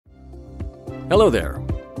Hello there.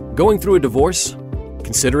 Going through a divorce?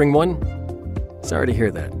 Considering one? Sorry to hear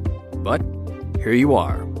that, but here you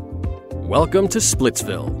are. Welcome to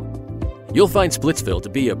Splitsville. You'll find Splitsville to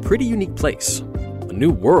be a pretty unique place. A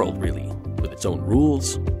new world, really, with its own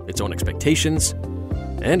rules, its own expectations,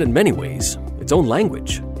 and in many ways, its own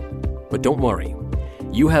language. But don't worry,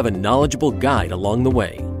 you have a knowledgeable guide along the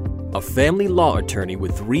way. A family law attorney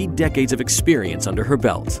with 3 decades of experience under her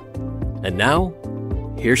belt. And now,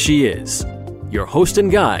 here she is, your host and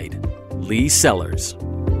guide, Lee Sellers.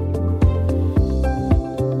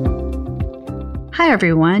 Hi,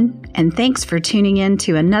 everyone, and thanks for tuning in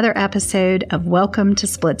to another episode of Welcome to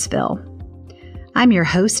Splitsville. I'm your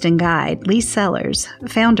host and guide, Lee Sellers,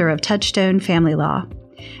 founder of Touchstone Family Law.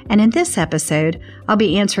 And in this episode, I'll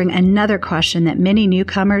be answering another question that many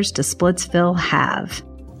newcomers to Splitsville have.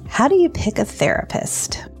 How do you pick a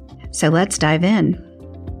therapist? So let's dive in.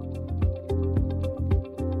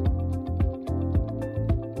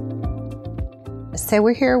 So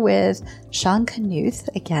we're here with Sean Knuth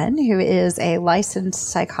again, who is a licensed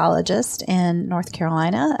psychologist in North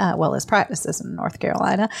Carolina. His practice is in North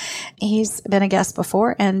Carolina. He's been a guest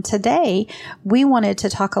before, and today we wanted to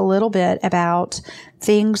talk a little bit about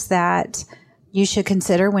things that you should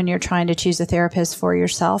consider when you're trying to choose a therapist for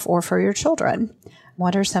yourself or for your children.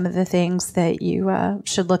 What are some of the things that you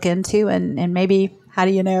should look into, and maybe how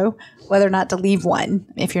do you know whether or not to leave one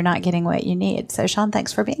if you're not getting what you need? So, Sean,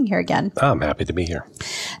 thanks for being here again. I'm happy to be here.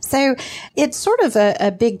 So it's sort of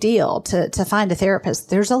a big deal to find a therapist.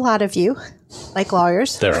 There's a lot of you, like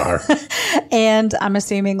lawyers. There are. And I'm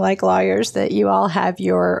assuming, like lawyers, that you all have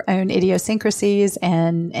your own idiosyncrasies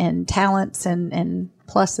and talents and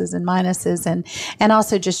pluses and minuses and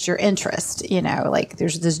also just your interest. You know, like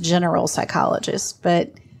there's this general psychologist,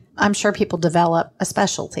 but I'm sure people develop a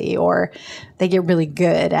specialty or they get really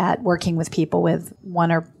good at working with people with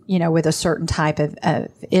one or, with a certain type of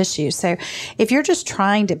issue. So if you're just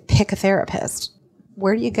trying to pick a therapist,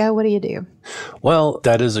 where do you go? What do you do? Well,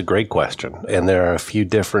 that is a great question. And there are a few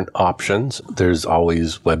different options. There's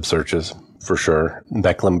always web searches for sure.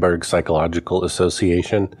 Mecklenburg Psychological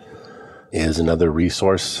Association is another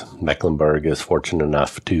resource. Mecklenburg is fortunate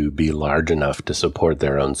enough to be large enough to support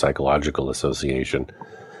their own psychological association.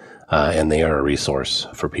 And they are a resource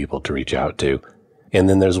for people to reach out to. And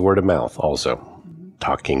then there's word of mouth also,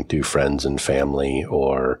 talking to friends and family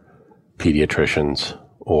or pediatricians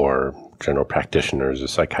or general practitioners or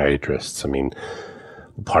psychiatrists. I mean,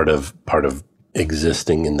 part of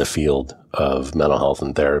existing in the field of mental health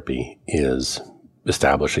and therapy is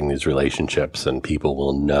establishing these relationships, and people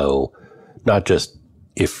will know not just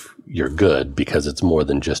if you're good, because it's more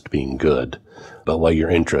than just being good, but what your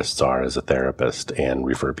interests are as a therapist and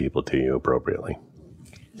refer people to you appropriately.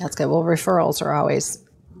 That's good. Well, referrals are always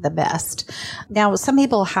the best. Now, some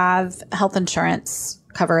people have health insurance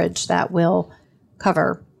coverage that will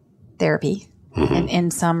cover therapy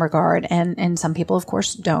in some regard, and some people, of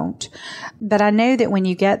course, don't. But I know that when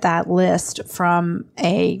you get that list from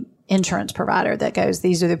a insurance provider that goes,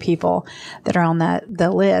 these are the people that are on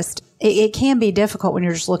the list, it can be difficult when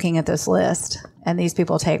you're just looking at this list and these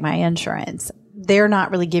people take my insurance. They're not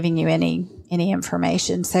really giving you any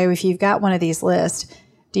information. So if you've got one of these lists,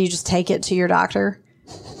 do you just take it to your doctor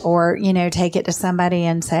or, take it to somebody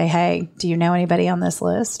and say, hey, do you know anybody on this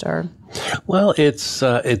list? Or well, it's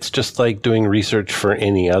just like doing research for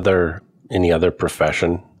any other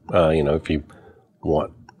profession. If you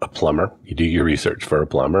want a plumber, you do your research for a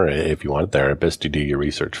plumber. If you want a therapist, you do your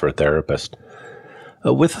research for a therapist.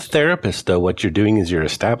 With a therapist, though, what you're doing is you're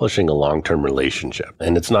establishing a long-term relationship.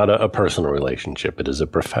 And it's not a personal relationship. It is a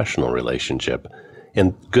professional relationship.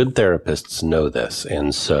 And good therapists know this.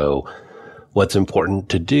 And so what's important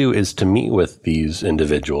to do is to meet with these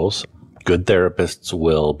individuals. Good therapists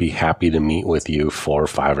will be happy to meet with you for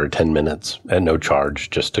 5 or 10 minutes at no charge,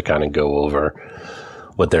 just to kind of go over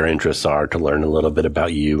what their interests are, to learn a little bit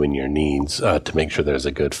about you and your needs, to make sure there's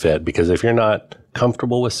a good fit. Because if you're not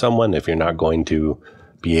comfortable with someone, if you're not going to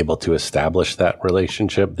be able to establish that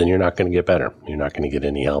relationship, then you're not going to get better. You're not going to get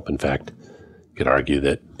any help. In fact, you could argue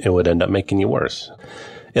that it would end up making you worse.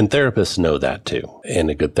 And therapists know that too.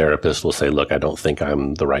 And a good therapist will say, look, I don't think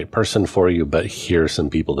I'm the right person for you, but here are some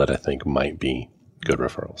people that I think might be good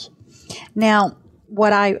referrals. Now,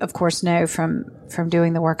 what I, of course, know from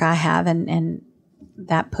doing the work I have, and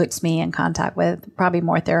that puts me in contact with probably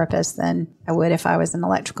more therapists than I would if I was an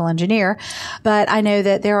electrical engineer. But I know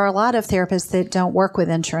that there are a lot of therapists that don't work with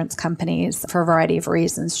insurance companies for a variety of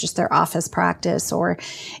reasons, just their office practice, or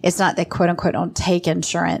it's not they quote unquote don't take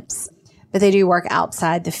insurance, but they do work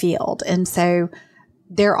outside the field. And so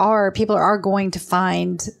people are going to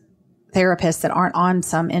find therapists that aren't on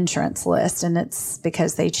some insurance list, and it's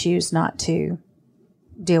because they choose not to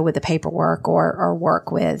deal with the paperwork or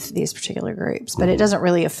work with these particular groups. But it doesn't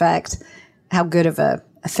really affect how good of a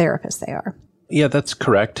therapist they are. Yeah, that's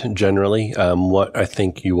correct. Generally, what I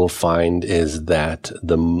think you will find is that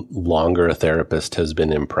the longer a therapist has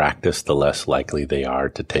been in practice, the less likely they are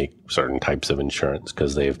to take certain types of insurance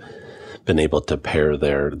because they've been able to pare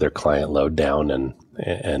their client load down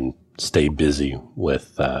and stay busy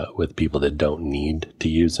with people that don't need to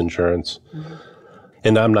use insurance. Mm-hmm.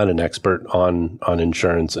 And I'm not an expert on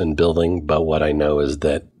insurance and billing, but what I know is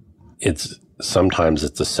that sometimes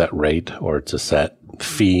it's a set rate or it's a set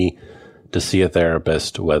fee to see a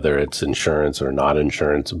therapist, whether it's insurance or not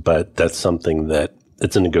insurance, but that's something that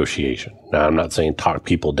it's a negotiation. Now, I'm not saying talk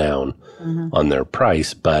people down on their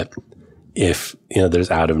price, but if, there's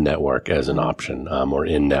out of network as an option, or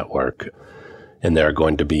in network, and there are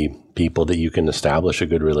going to be people that you can establish a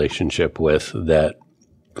good relationship with that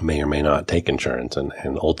may or may not take insurance. And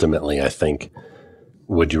ultimately, I think,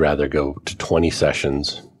 would you rather go to 20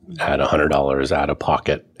 sessions at $100 out of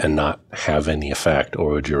pocket and not have any effect, or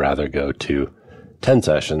would you rather go to 10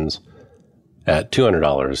 sessions at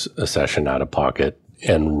 $200 a session out of pocket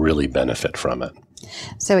and really benefit from it?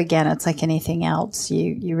 So again, it's like anything else.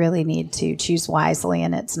 You really need to choose wisely,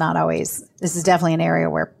 and it's not always, this is definitely an area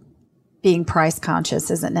where being price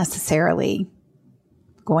conscious isn't necessarily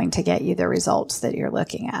going to get you the results that you're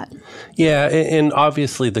looking at. Yeah, and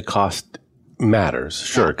obviously the cost matters,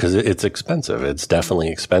 sure, because it's expensive. It's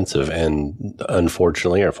definitely expensive. And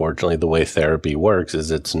unfortunately or fortunately, the way therapy works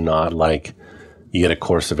is it's not like you get a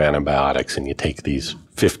course of antibiotics and you take these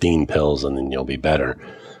 15 pills and then you'll be better.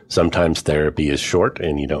 Sometimes therapy is short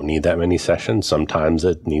and you don't need that many sessions. Sometimes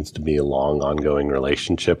it needs to be a long, ongoing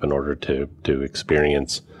relationship in order to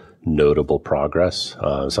experience notable progress.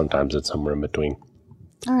 Sometimes it's somewhere in between.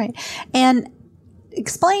 All right. And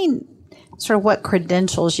explain sort of what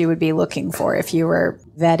credentials you would be looking for if you were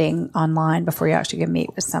vetting online before you actually can meet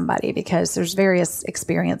with somebody, because there's various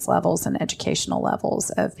experience levels and educational levels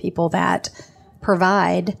of people that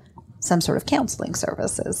provide some sort of counseling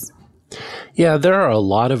services. Yeah, there are a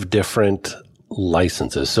lot of different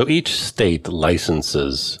licenses. So each state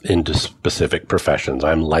licenses into specific professions.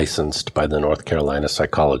 I'm licensed by the North Carolina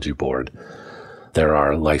Psychology Board. There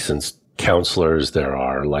are licensed counselors. There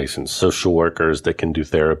are licensed social workers that can do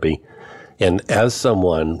therapy. And as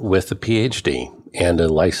someone with a PhD and a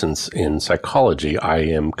license in psychology, I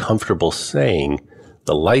am comfortable saying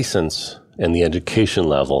the license and the education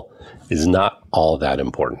level is not all that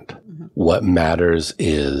important. Mm-hmm. What matters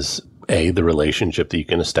is A, the relationship that you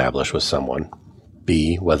can establish with someone,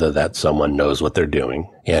 B, whether that someone knows what they're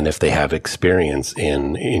doing, and if they have experience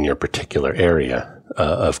in your particular area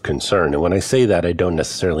of concern. And when I say that, I don't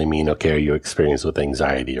necessarily mean, okay, are you experienced with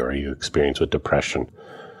anxiety or are you experienced with depression?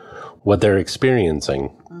 What they're experiencing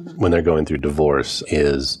when they're going through divorce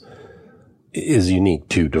is unique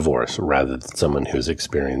to divorce, rather than someone who's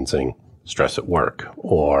experiencing stress at work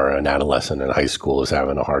or an adolescent in high school is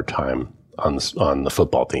having a hard time on the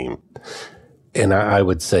football team. And I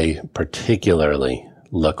would say particularly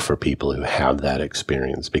look for people who have that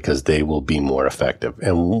experience because they will be more effective.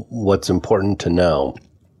 And what's important to know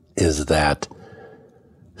is that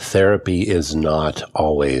therapy is not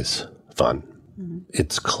always fun.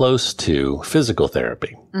 It's close to physical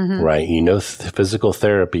therapy, right? Physical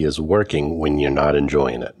therapy is working when you're not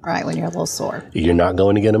enjoying it. Right, when you're a little sore. You're not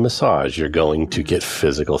going to get a massage. You're going to get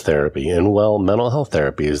physical therapy. And, mental health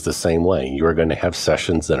therapy is the same way. You are going to have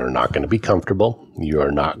sessions that are not going to be comfortable. You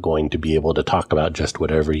are not going to be able to talk about just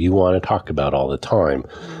whatever you want to talk about all the time.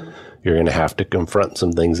 You're going to have to confront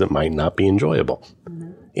some things that might not be enjoyable.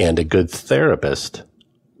 And a good therapist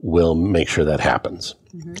will make sure that happens.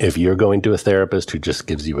 If you're going to a therapist who just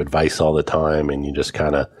gives you advice all the time and you just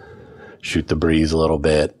kind of shoot the breeze a little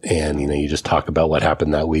bit and, you just talk about what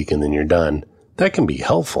happened that week and then you're done, that can be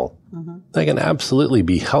helpful. That can absolutely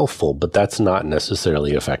be helpful, but that's not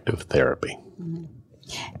necessarily effective therapy.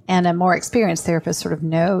 And a more experienced therapist sort of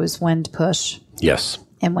knows when to push. Yes.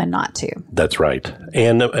 And when not to. That's right.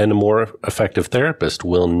 And a more effective therapist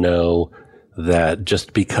will know that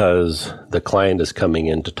just because the client is coming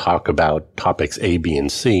in to talk about topics A, B,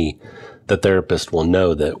 and C, the therapist will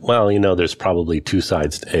know that, there's probably 2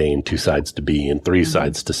 sides to A and 2 sides to B and 3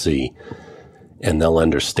 sides to C. And they'll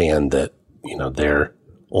understand that, they're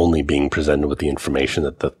only being presented with the information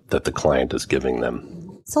that the client is giving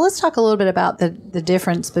them. So let's talk a little bit about the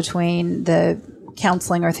difference between the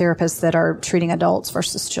counseling or therapists that are treating adults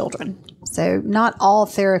versus children. So not all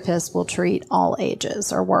therapists will treat all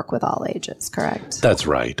ages or work with all ages, correct? That's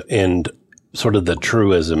right. And sort of the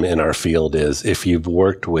truism in our field is if you've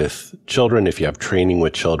worked with children, if you have training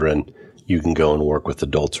with children, you can go and work with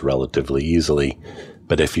adults relatively easily.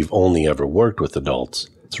 But if you've only ever worked with adults,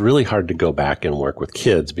 it's really hard to go back and work with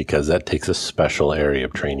kids because that takes a special area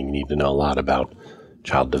of training. You need to know a lot about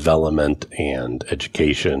child development and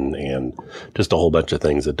education and just a whole bunch of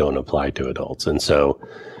things that don't apply to adults. And so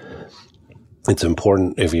it's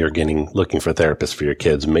important if you're looking for therapists for your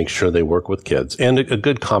kids, make sure they work with kids. And a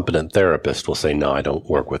good competent therapist will say, no, I don't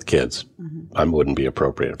work with kids. I wouldn't be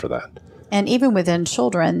appropriate for that. And even within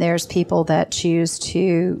children, there's people that choose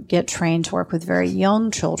to get trained to work with very young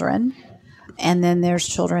children. And then there's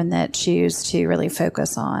children that choose to really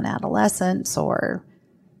focus on adolescents or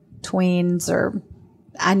tweens, or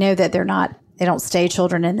I know that they don't stay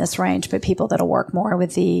children in this range, but people that'll work more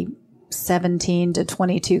with the 17 to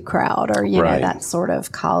 22 crowd, or, you know, that sort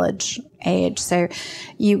of college age. So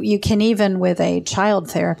you can even with a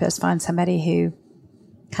child therapist find somebody who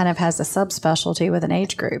kind of has a subspecialty with an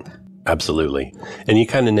age group. Absolutely. And you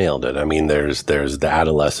kind of nailed it. I mean, there's the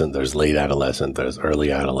adolescent, there's late adolescent, there's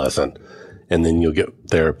early adolescent, and then you'll get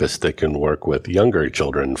therapists that can work with younger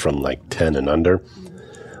children from like 10 and under.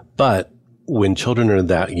 But when children are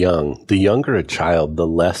that young, the younger a child, the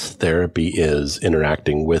less therapy is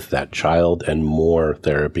interacting with that child and more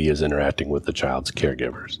therapy is interacting with the child's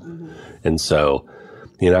caregivers. And so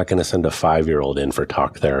you're not going to send a 5-year-old in for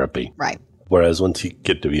talk therapy. Right. Whereas once you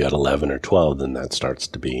get to be at 11 or 12, then that starts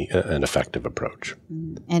to be an effective approach.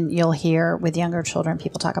 And you'll hear with younger children,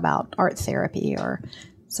 people talk about art therapy or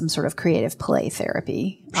some sort of creative play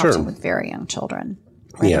therapy, often with very young children,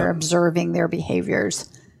 where they're observing their behaviors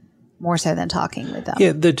more so than talking with them.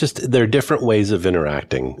 Yeah, they're different ways of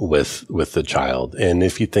interacting with the child. And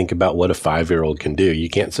if you think about what a 5-year-old can do, you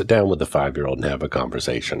can't sit down with a 5-year-old and have a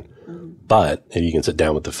conversation. But if you can sit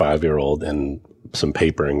down with the 5-year-old and some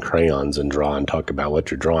paper and crayons and draw and talk about what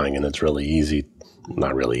you're drawing, and it's really easy,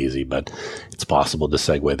 not really easy, but it's possible to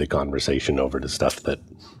segue the conversation over to stuff that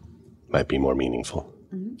might be more meaningful.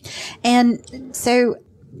 And so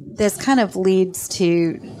this kind of leads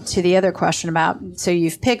to the other question about, so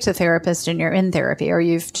you've picked a therapist and you're in therapy, or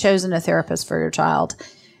you've chosen a therapist for your child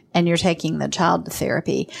and you're taking the child to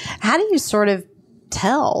therapy. How do you sort of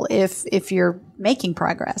tell if you're making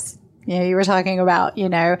progress? You know, you were talking about, you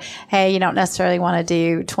know, hey, you don't necessarily want to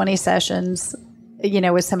do 20 sessions, you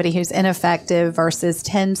know, with somebody who's ineffective versus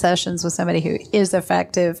 10 sessions with somebody who is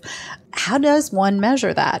effective. How does one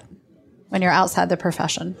measure that when you're outside the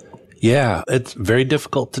profession? Yeah, it's very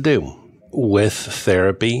difficult to do. With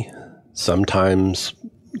therapy, sometimes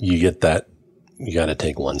you get that you got to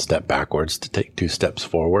take one step backwards to take 2 steps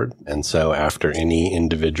forward. And so after any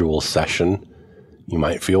individual session, you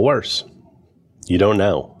might feel worse. You don't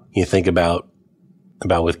know. You think about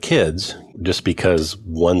with kids, just because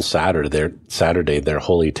one Saturday they're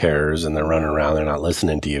holy terrors and they're running around, they're not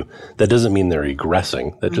listening to you, that doesn't mean they're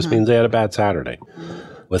regressing. That just means they had a bad Saturday.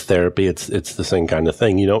 With therapy, it's the same kind of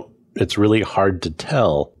thing. It's really hard to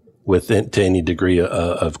tell to any degree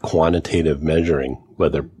of quantitative measuring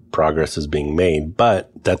whether progress is being made,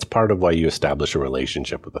 but that's part of why you establish a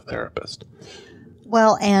relationship with a therapist.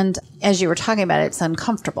 Well, and as you were talking about, it's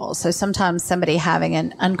uncomfortable. So sometimes somebody having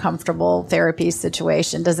an uncomfortable therapy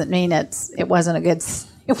situation doesn't mean it wasn't a good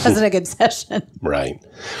session. Right.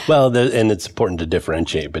 Well, and it's important to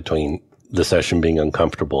differentiate between the session being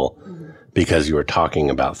uncomfortable because you were talking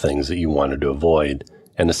about things that you wanted to avoid,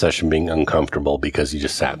 and a session being uncomfortable because you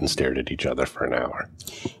just sat and stared at each other for an hour.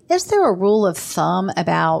 Is there a rule of thumb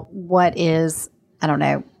about what is, I don't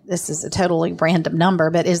know, this is a totally random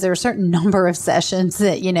number, but is there a certain number of sessions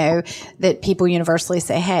that, you know, that people universally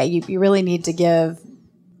say, hey, you really need to give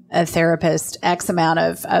a therapist X amount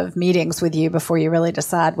of meetings with you before you really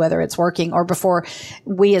decide whether it's working, or before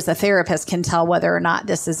we as a therapist can tell whether or not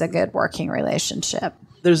this is a good working relationship?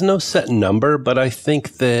 There's no set number, but I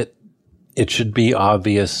think that it should be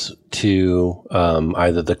obvious to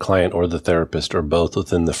either the client or the therapist or both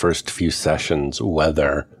within the first few sessions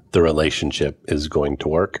whether the relationship is going to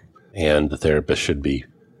work. And the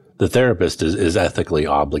therapist is ethically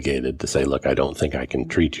obligated to say, look, I don't think I can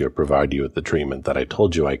treat you or provide you with the treatment that I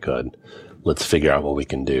told you I could. Let's figure out what we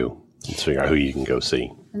can do. Let's figure out who you can go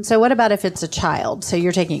see. And so what about if it's a child? So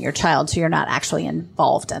you're taking your child, so you're not actually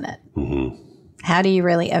involved in it. How do you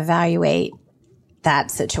really evaluate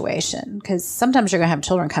that situation? Because sometimes you're going to have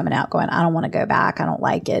children coming out going, I don't want to go back. I don't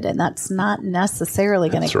like it. And that's not necessarily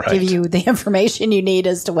going to give you the information you need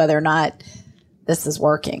as to whether or not this is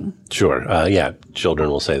working. Sure. Yeah. Children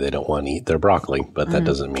will say they don't want to eat their broccoli, but that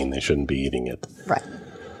doesn't mean they shouldn't be eating it. Right.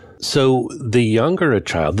 So the younger a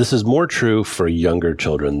child, this is more true for younger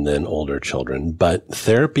children than older children, but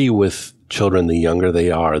therapy with children, the younger they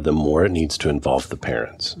are, the more it needs to involve the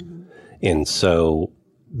parents. And so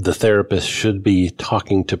the therapist should be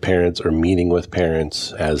talking to parents or meeting with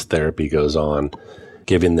parents as therapy goes on,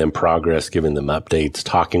 giving them progress, giving them updates,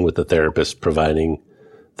 talking with the therapist, providing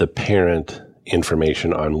the parent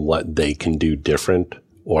information on what they can do different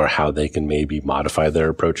or how they can maybe modify their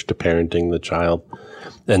approach to parenting the child.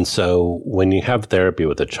 And so when you have therapy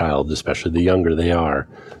with a child, especially the younger they are,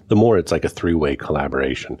 the more it's like a three-way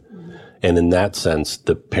collaboration. And in that sense,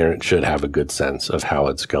 the parent should have a good sense of how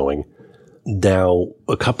it's going. Now,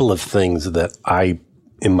 a couple of things that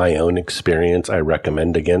in my own experience, I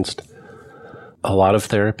recommend against. A lot of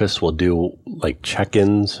therapists will do like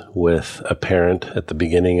check-ins with a parent at the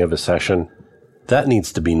beginning of a session. That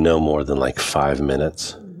needs to be no more than like 5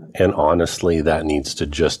 minutes. And honestly, that needs to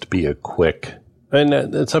just be a quick, and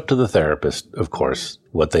it's up to the therapist, of course,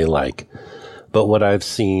 what they like. But what I've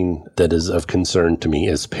seen that is of concern to me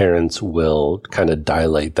is parents will kind of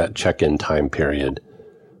dilate that check-in time period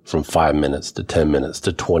from 5 minutes to 10 minutes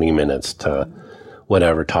to 20 minutes to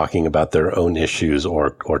whatever, talking about their own issues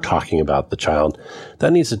or talking about the child.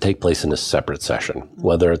 That needs to take place in a separate session,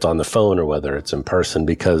 whether it's on the phone or whether it's in person,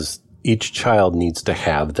 because each child needs to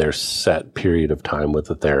have their set period of time with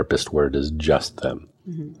the therapist where it is just them.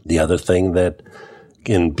 The other thing that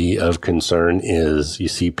can be of concern is you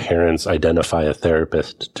see parents identify a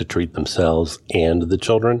therapist to treat themselves and the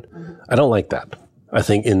children. I don't like that. I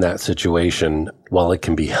think in that situation, while it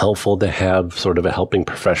can be helpful to have sort of a helping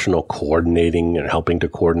professional coordinating and helping to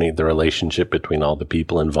coordinate the relationship between all the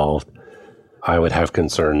people involved, I would have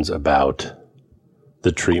concerns about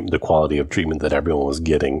the quality of treatment that everyone was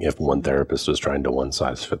getting if one therapist was trying to one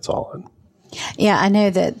size fits all in. Yeah, I know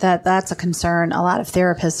that's a concern a lot of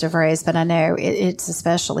therapists have raised, but I know it's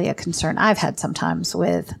especially a concern I've had sometimes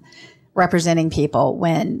with representing people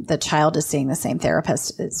when the child is seeing the same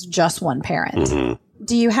therapist as just one parent.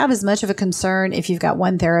 Do you have as much of a concern if you've got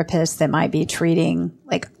one therapist that might be treating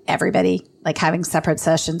like everybody, like having separate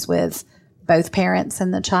sessions with both parents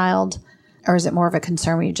and the child? Or is it more of a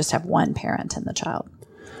concern when you just have one parent and the child?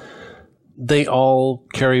 They all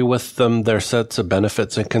carry with them their sets of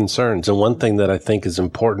benefits and concerns. And one thing that I think is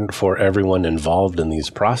important for everyone involved in these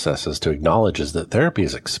processes to acknowledge is that therapy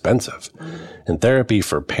is expensive. And therapy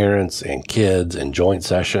for parents and kids and joint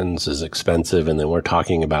sessions is expensive. And then we're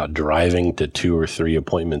talking about driving to 2 or 3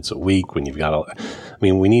 appointments a week when you've got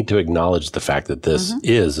we need to acknowledge the fact that this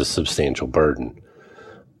is a substantial burden.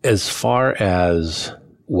 As far as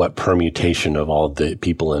what permutation of all the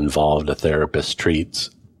people involved a therapist treats,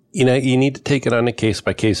 you need to take it on a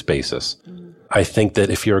case-by-case basis. I think that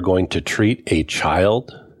if you're going to treat a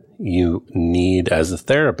child, you need, as a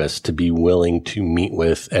therapist, to be willing to meet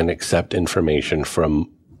with and accept information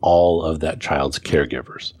from all of that child's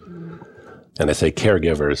caregivers. And I say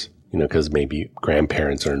caregivers, because maybe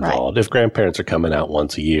grandparents are involved. Right. If grandparents are coming out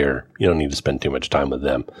once a year, you don't need to spend too much time with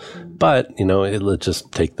them. But, let's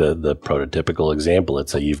just take the prototypical example.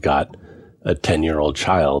 Let's say you've got a 10-year-old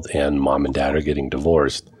child and mom and dad are getting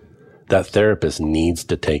divorced. That therapist needs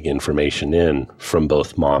to take information in from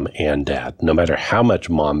both mom and dad, no matter how much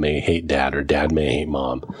mom may hate dad or dad may hate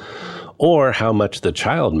mom, or how much the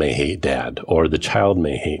child may hate dad or the child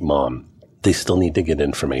may hate mom. They still need to get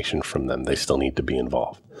information from them. They still need to be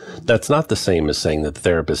involved. That's not the same as saying that the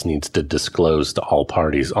therapist needs to disclose to all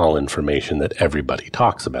parties all information that everybody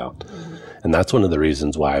talks about. And that's one of the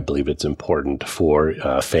reasons why I believe it's important for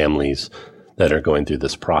families that are going through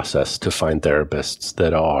this process to find therapists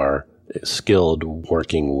that are skilled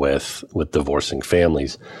working with divorcing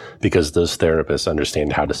families, because those therapists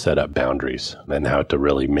understand how to set up boundaries and how to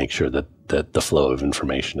really make sure that the flow of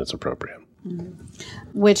information is appropriate.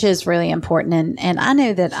 Which is really important. And I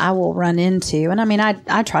know that I will run into, and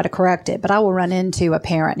I try to correct it, but I will run into a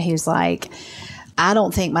parent who's like, I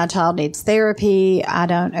don't think my child needs therapy. I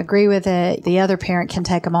don't agree with it. The other parent can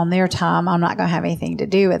take them on their time. I'm not going to have anything to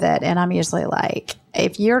do with it. And I'm usually like,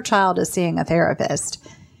 if your child is seeing a therapist,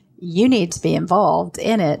 you need to be involved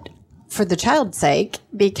in it for the child's sake,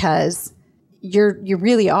 because you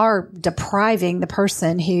really are depriving the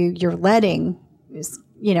person who you're letting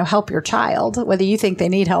help your child, whether you think they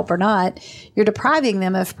need help or not. You're depriving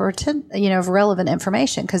them of relevant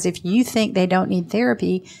information, because if you think they don't need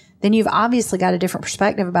therapy, then you've obviously got a different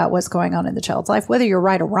perspective about what's going on in the child's life, whether you're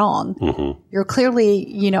right or wrong. You're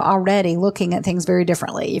clearly, already looking at things very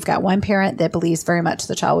differently. You've got one parent that believes very much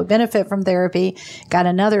the child would benefit from therapy, got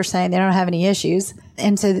another saying they don't have any issues.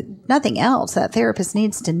 And so nothing else, that therapist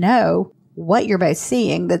needs to know what you're both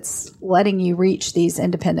seeing that's letting you reach these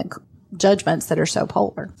independent judgments that are so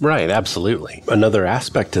polar. Right, absolutely. Another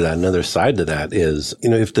aspect to that, another side to that is,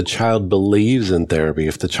 if the child believes in therapy,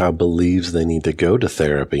 if the child believes they need to go to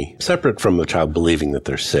therapy, separate from a child believing that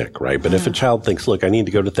they're sick, right? But if a child thinks, look, I need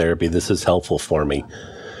to go to therapy, this is helpful for me,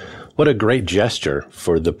 what a great gesture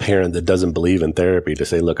for the parent that doesn't believe in therapy to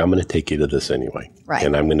say, look, I'm going to take you to this anyway. Right.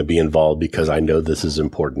 And I'm going to be involved because I know this is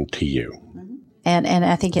important to you. And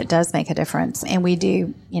I think it does make a difference. And we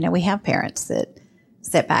do, we have parents that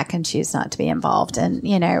sit back and choose not to be involved. And,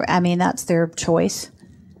 that's their choice,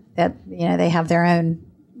 that, they have their own,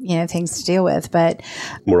 things to deal with. But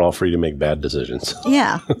we're all free to make bad decisions.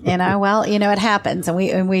 Yeah. It happens, and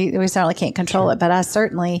we certainly can't control it. But I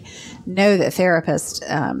certainly know that therapists,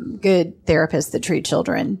 good therapists that treat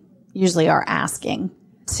children, usually are asking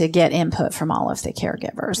to get input from all of the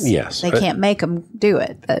caregivers. Yes. They can't make them do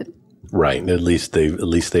it, but. Right. At least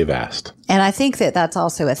they've asked. And I think that that's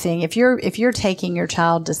also a thing. If you're taking your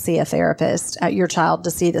child to see a therapist, your child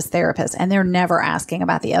to see this therapist, and they're never asking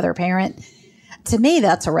about the other parent, to me,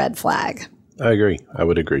 that's a red flag. I agree. I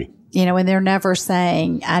would agree. When they're never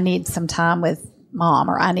saying, I need some time with mom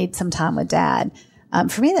or I need some time with dad.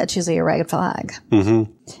 For me, that's usually a red flag.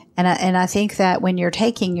 Mm-hmm. And I think that when you're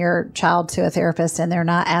taking your child to a therapist and they're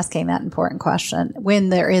not asking that important question, when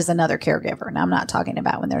there is another caregiver, and I'm not talking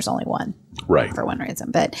about when there's only one, right, for one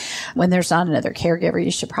reason, but when there's not another caregiver,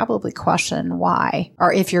 you should probably question why,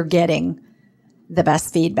 or if you're getting the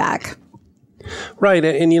best feedback. Right.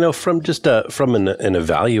 And from just from an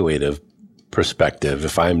evaluative perspective,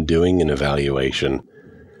 if I'm doing an evaluation,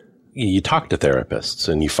 you talk to therapists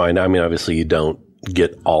and you find, obviously you don't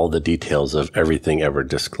get all the details of everything ever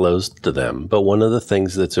disclosed to them. But one of the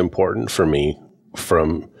things that's important for me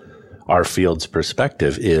from our field's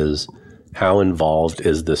perspective is how involved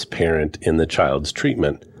is this parent in the child's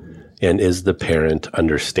treatment? And is the parent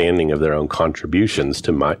understanding of their own contributions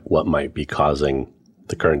to what might be causing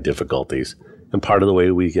the current difficulties? And part of the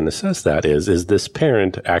way we can assess that is this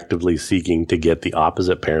parent actively seeking to get the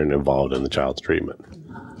opposite parent involved in the child's treatment?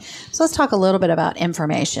 So let's talk a little bit about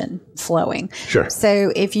information flowing. Sure.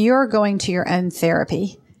 So if you're going to your own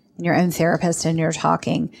therapy and your own therapist and you're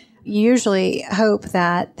talking, you usually hope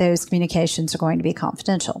that those communications are going to be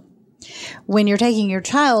confidential. When you're taking your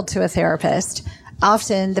child to a therapist,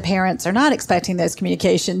 often the parents are not expecting those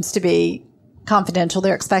communications to be confidential.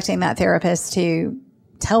 They're expecting that therapist to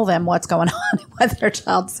tell them what's going on and what their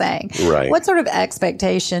child's saying. Right. What sort of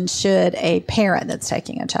expectation should a parent that's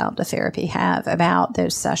taking a child to therapy have about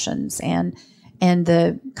those sessions and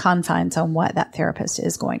the confines on what that therapist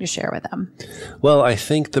is going to share with them? Well, I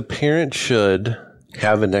think the parent should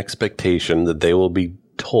have an expectation that they will be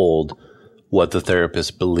told what the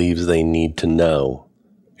therapist believes they need to know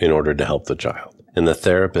in order to help the child. And the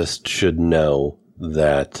therapist should know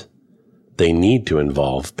that they need to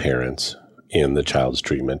involve parents in the child's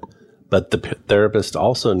treatment, but the therapist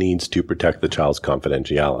also needs to protect the child's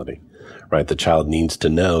confidentiality, right? The child needs to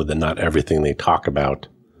know that not everything they talk about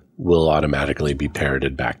will automatically be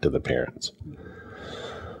parroted back to the parents.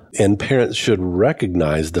 And parents should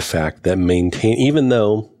recognize the fact that even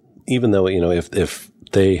though, if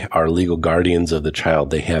they are legal guardians of the child,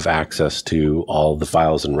 they have access to all the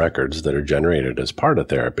files and records that are generated as part of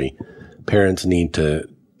therapy. Parents need to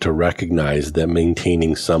recognize that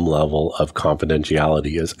maintaining some level of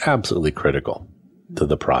confidentiality is absolutely critical to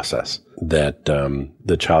the process, that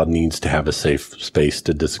the child needs to have a safe space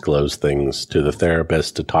to disclose things to the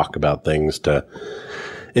therapist, to talk about things, to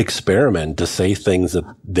experiment, to say things that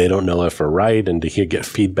they don't know if are right, and to get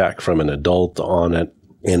feedback from an adult on it.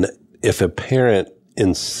 And if a parent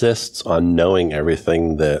insists on knowing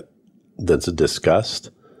everything that's discussed,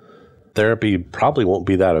 therapy probably won't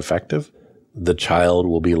be that effective. The child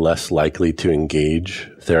will be less likely to engage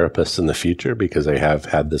therapists in the future because they have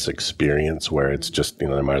had this experience where it's just,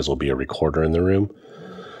 there might as well be a recorder in the room.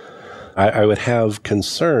 I would have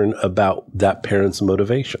concern about that parent's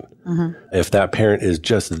motivation. Mm-hmm. If that parent is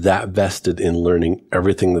just that vested in learning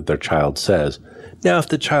everything that their child says. Now, if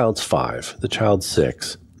the child's 5, the child's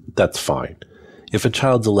 6, that's fine. If a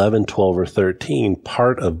child's 11, 12, or 13,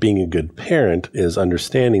 part of being a good parent is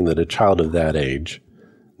understanding that a child of that age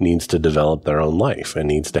needs to develop their own life and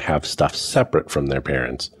needs to have stuff separate from their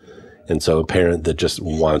parents. And so a parent that just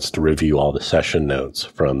wants to review all the session notes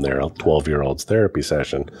from their 12-year-old's therapy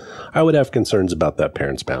session, I would have concerns about that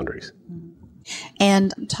parent's boundaries.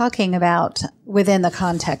 And talking about within the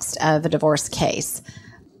context of a divorce case,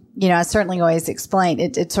 I certainly always explain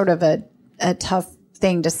it's sort of a tough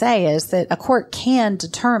thing to say is that a court can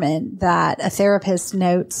determine that a therapist's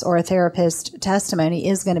notes or a therapist's testimony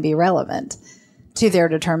is going to be relevant to their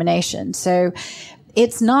determination. So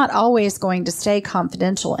It's not always going to stay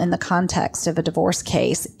confidential in the context of a divorce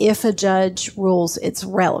case if a judge rules it's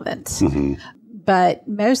relevant. Mm-hmm. But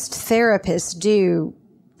most therapists do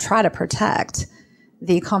try to protect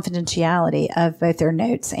the confidentiality of both their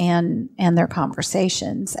notes and their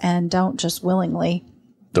conversations, and don't just willingly.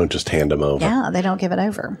 Don't just hand them over. Yeah, they don't give it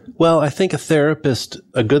over. Well, I think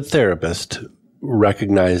a good therapist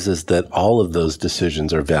recognizes that all of those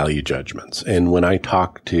decisions are value judgments. And when I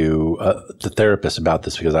talk to the therapist about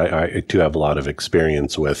this, because I too have a lot of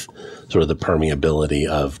experience with sort of the permeability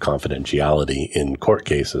of confidentiality in court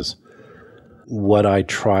cases, what I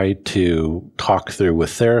try to talk through with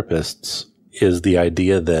therapists is the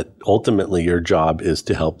idea that ultimately your job is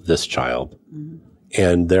to help this child. Mm-hmm.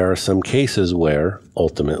 And there are some cases where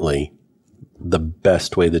ultimately the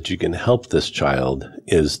best way that you can help this child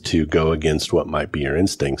is to go against what might be your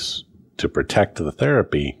instincts, to protect the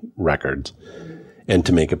therapy records and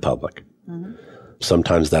to make it public. Mm-hmm.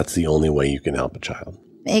 Sometimes that's the only way you can help a child.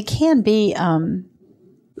 It can be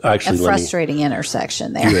a frustrating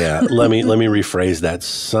intersection there. Yeah. Let me rephrase that.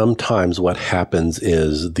 Sometimes what happens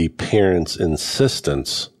is the parent's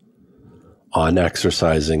insistence on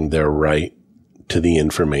exercising their right to the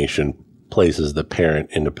information places the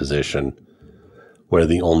parent in a position where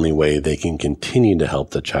the only way they can continue to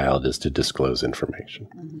help the child is to disclose information.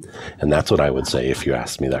 Mm-hmm. And that's what I would say if you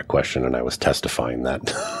asked me that question and I was testifying that.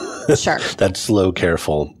 Sure. That slow,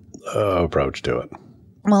 careful approach to it.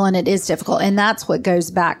 Well, and it is difficult. And that's what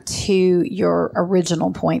goes back to your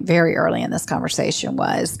original point very early in this conversation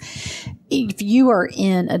was, if you are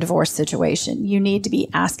in a divorce situation, you need to be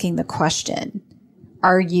asking the question,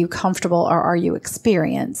 are you comfortable or are you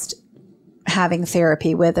experienced having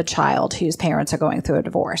therapy with a child whose parents are going through a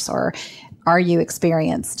divorce? Or are you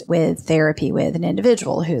experienced with therapy with an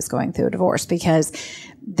individual who's going through a divorce? Because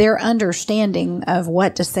their understanding of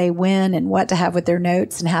what to say when and what to have with their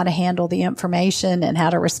notes and how to handle the information and how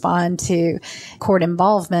to respond to court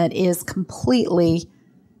involvement is completely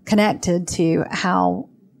connected to how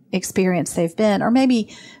experienced they've been. Or maybe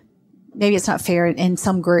it's not fair in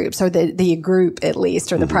some groups, or the group at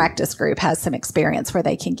least, or the practice group has some experience where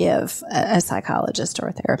they can give a psychologist or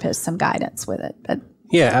a therapist some guidance with it. But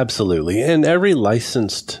yeah, absolutely. And every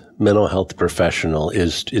licensed mental health professional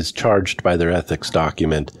is charged by their ethics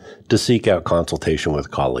document to seek out consultation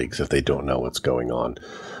with colleagues if they don't know what's going on.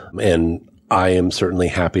 And I am certainly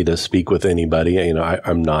happy to speak with anybody. You know,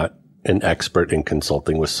 I'm not an expert in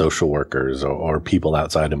consulting with social workers or people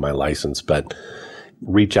outside of my license, but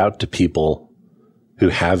reach out to people who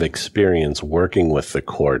have experience working with the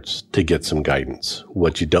courts to get some guidance.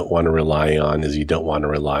 What you don't want to rely on is you don't want to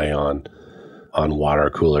rely on water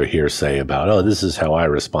cooler hearsay about, oh, this is how I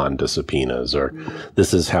respond to subpoenas, or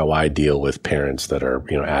this is how I deal with parents that are,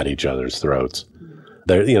 at each other's throats.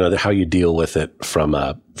 There, how you deal with it from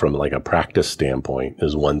like a practice standpoint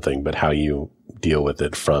is one thing, but how you deal with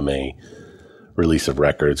it from a release of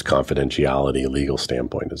records, confidentiality, legal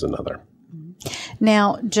standpoint is another.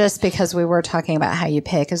 Now, just because we were talking about how you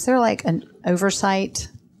pick, is there like an oversight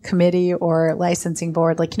committee or licensing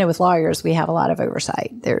board? Like, with lawyers, we have a lot of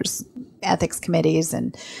oversight. There's ethics committees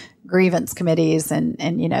and grievance committees, and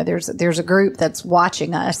there's a group that's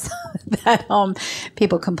watching us that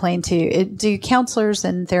people complain to. Do counselors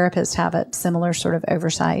and therapists have a similar sort of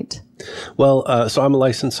oversight? Well, so I'm a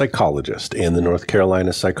licensed psychologist, and the North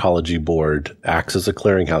Carolina Psychology Board acts as a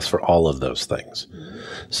clearinghouse for all of those things.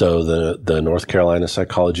 So the North Carolina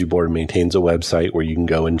Psychology Board maintains a website where you can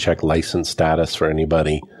go and check license status for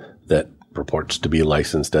anybody that purports to be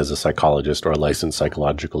licensed as a psychologist or a licensed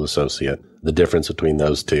psychological associate. The difference between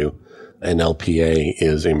those two, an LPA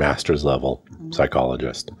is a master's level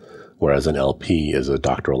psychologist, whereas an LP is a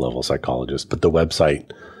doctoral level psychologist. But the website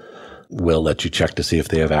will let you check to see if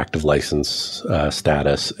they have active license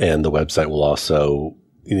status, and the website will also,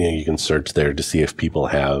 you can search there to see if people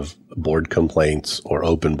have board complaints or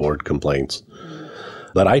open board complaints.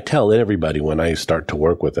 But I tell everybody when I start to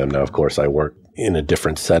work with them, now of course I work in a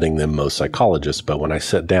different setting than most psychologists, but when I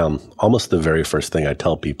sit down, almost the very first thing I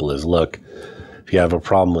tell people is, look, if you have a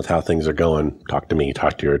problem with how things are going, talk to me,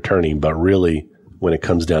 talk to your attorney. But really, when it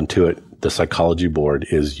comes down to it, the psychology board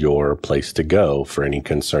is your place to go for any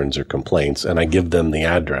concerns or complaints. And I give them the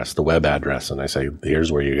address, the web address, and I say,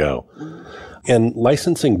 here's where you go. And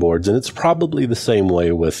licensing boards, and it's probably the same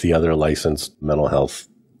way with the other licensed mental health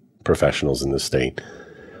professionals in the state.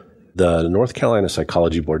 The North Carolina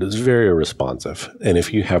Psychology Board is very responsive. And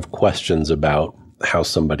if you have questions about how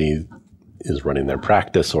somebody is running their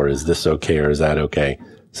practice, or is this okay or is that okay,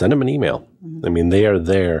 send them an email. I mean, they are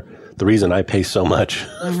there. The reason I pay so much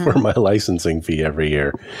for my licensing fee every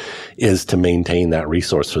year is to maintain that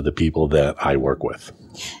resource for the people that I work with.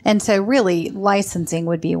 And so really licensing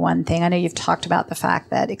would be one thing. I know you've talked about the fact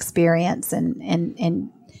that experience and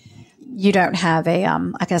you don't have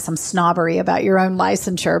I guess some snobbery about your own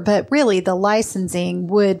licensure, but really the licensing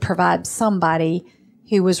would provide somebody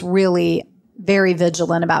who was really very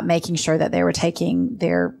vigilant about making sure that they were taking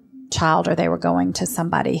their child or they were going to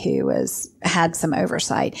somebody who had some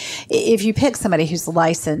oversight. If you pick somebody who's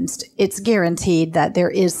licensed, it's guaranteed that there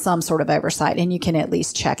is some sort of oversight and you can at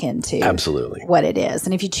least check into Absolutely what it is.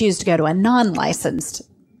 And if you choose to go to a non-licensed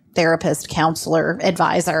therapist, counselor,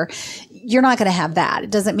 advisor, you're not going to have that. It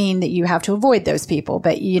doesn't mean that you have to avoid those people,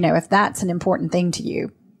 but if that's an important thing to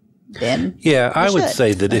you, then I would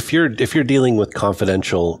say that if you're dealing with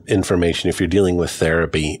confidential information, if you're dealing with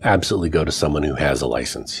therapy, absolutely go to someone who has a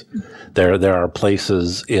license. There are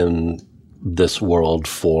places in this world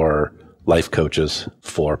for life coaches,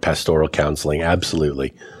 for pastoral counseling,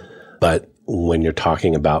 absolutely. But when you're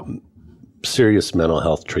talking about serious mental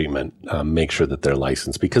health treatment, make sure that they're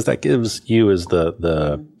licensed, because that gives you as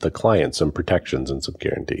the client some protections and some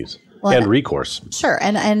guarantees. And recourse. Sure.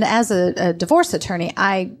 And as a divorce attorney,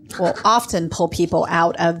 I will often pull people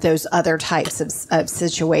out of those other types of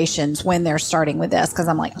situations when they're starting with this, because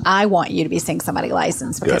I'm like, I want you to be seeing somebody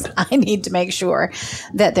licensed, because I need to make sure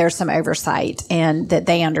that there's some oversight and that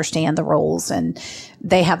they understand the rules and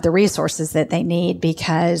they have the resources that they need,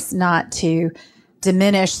 because not to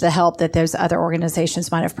diminish the help that those other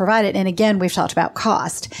organizations might have provided. And again, we've talked about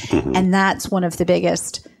cost, and that's one of the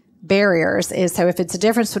biggest barriers is, so if it's a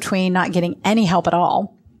difference between not getting any help at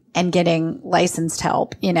all and getting licensed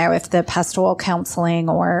help, if the pastoral counseling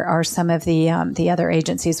or some of the other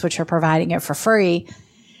agencies which are providing it for free,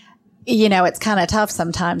 it's kind of tough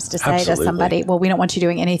sometimes to say to somebody, well, we don't want you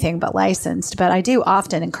doing anything but licensed. But I do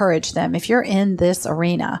often encourage them, if you're in this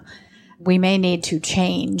arena, we may need to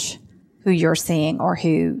change who you're seeing or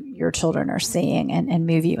who your children are seeing and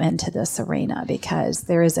move you into this arena, because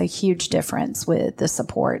there is a huge difference with the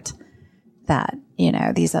support that,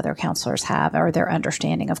 these other counselors have, or their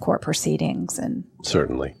understanding of court proceedings. And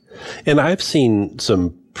certainly. And I've seen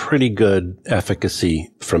some pretty good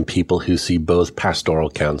efficacy from people who see both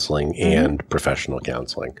pastoral counseling and professional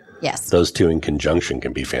counseling. Yes. Those two in conjunction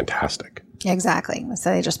can be fantastic. Exactly.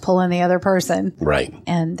 So they just pull in the other person. Right.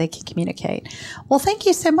 And they can communicate. Well, thank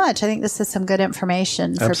you so much. I think this is some good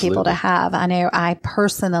information for people to have. I know I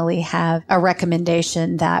personally have a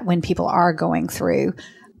recommendation that when people are going through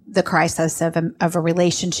the crisis of a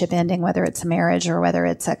relationship ending, whether it's a marriage or whether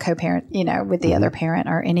it's a co-parent, with the other parent,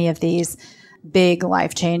 or any of these big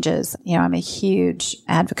life changes, I'm a huge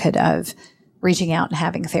advocate of reaching out and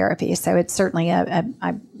having therapy. So it's certainly I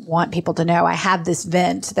want people to know I have this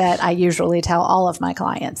vent that I usually tell all of my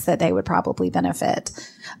clients that they would probably benefit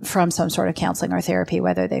from some sort of counseling or therapy,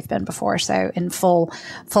 whether they've been before. So in full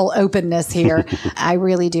openness here, I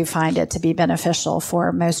really do find it to be beneficial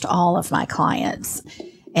for most all of my clients,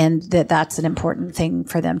 and that's an important thing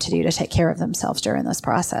for them to do to take care of themselves during this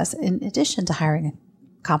process, in addition to hiring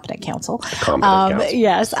competent counsel.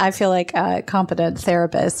 Yes, I feel like a competent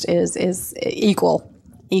therapist is equal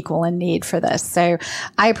in need for this. So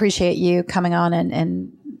I appreciate you coming on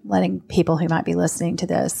and letting people who might be listening to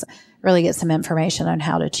this really get some information on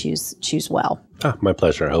how to choose well. My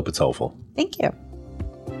pleasure. I hope it's helpful. Thank you.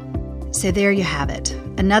 So there you have it.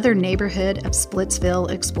 Another neighborhood of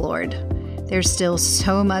Splitsville explored. There's still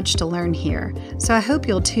so much to learn here, so I hope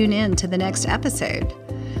you'll tune in to the next episode.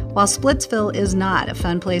 While Splitsville is not a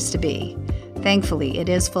fun place to be, thankfully it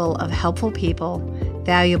is full of helpful people,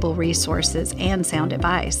 valuable resources, and sound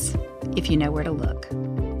advice, if you know where to look.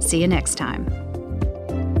 See you next time.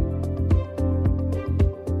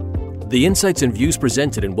 The insights and views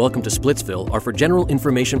presented in Welcome to Splitsville are for general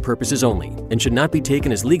information purposes only and should not be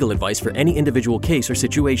taken as legal advice for any individual case or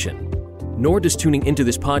situation. Nor does tuning into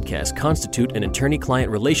this podcast constitute an attorney-client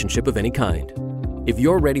relationship of any kind. If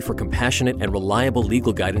you're ready for compassionate and reliable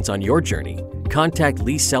legal guidance on your journey, contact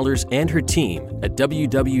Lee Sellers and her team at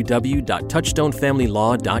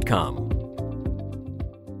www.touchstonefamilylaw.com.